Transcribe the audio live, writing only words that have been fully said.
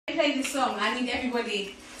playing this song, I need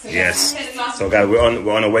everybody to yes. So guys, we're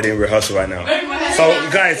on a wedding rehearsal right now. So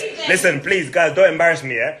guys, listen, please, guys, don't embarrass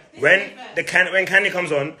me, yeah? When Candy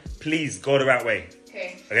comes on, please go the right way.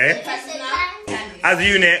 Okay? As a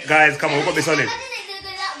unit, guys, come on, we've got to be solid.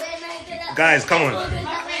 Guys, come on.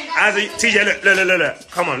 As a TJ,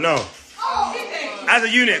 look. Come on, no. As a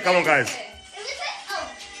unit, come on, guys.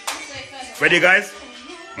 Ready, guys?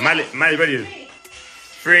 Mali, ready?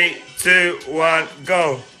 3, 2, 1,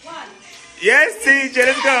 go. Yes, TJ,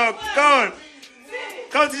 let's go. Go on.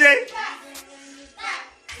 Come on, TJ.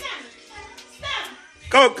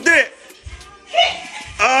 Go, do it.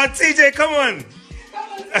 Oh, TJ, come on.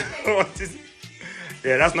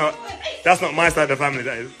 Yeah, that's not my side of the family,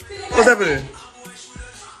 that is. What's happening?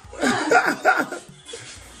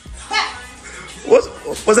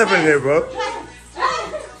 What's happening here, bro?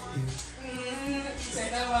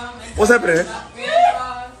 What's happening?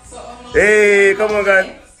 Hey, come on,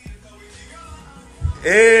 guys.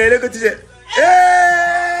 Hey, look at TJ. Hey!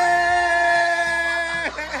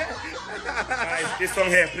 Guys, this song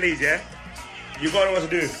here, please, yeah? You gotta know what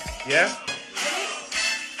to do, yeah?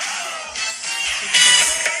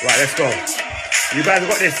 Right, let's go. You guys have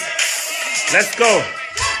got this. Let's go.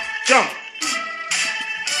 Jump.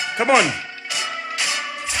 Come on.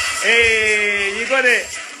 Hey, you got it.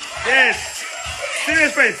 Yes.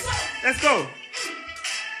 Serious face. Let's go.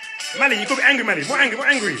 Mali, you could be angry, Mali. More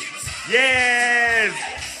angry. Yes.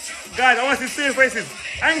 Guys, I want to see serious faces.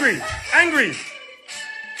 Angry.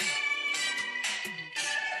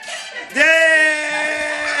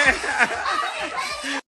 Yeah.